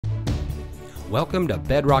Welcome to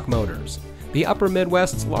Bedrock Motors, the Upper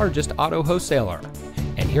Midwest's largest auto wholesaler.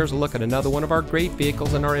 And here's a look at another one of our great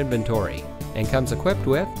vehicles in our inventory, and comes equipped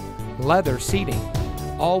with leather seating,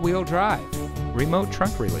 all-wheel drive, remote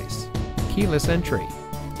trunk release, keyless entry,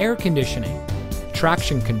 air conditioning,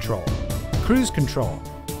 traction control, cruise control,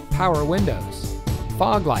 power windows,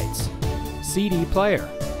 fog lights, CD player,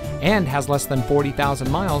 and has less than 40,000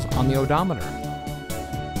 miles on the odometer.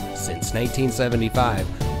 Since 1975,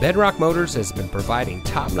 Bedrock Motors has been providing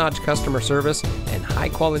top-notch customer service and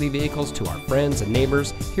high-quality vehicles to our friends and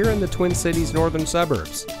neighbors here in the Twin Cities northern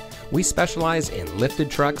suburbs. We specialize in lifted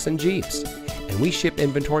trucks and Jeeps, and we ship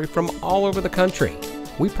inventory from all over the country.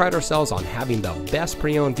 We pride ourselves on having the best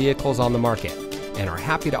pre-owned vehicles on the market and are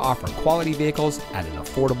happy to offer quality vehicles at an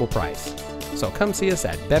affordable price. So come see us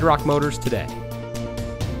at Bedrock Motors today.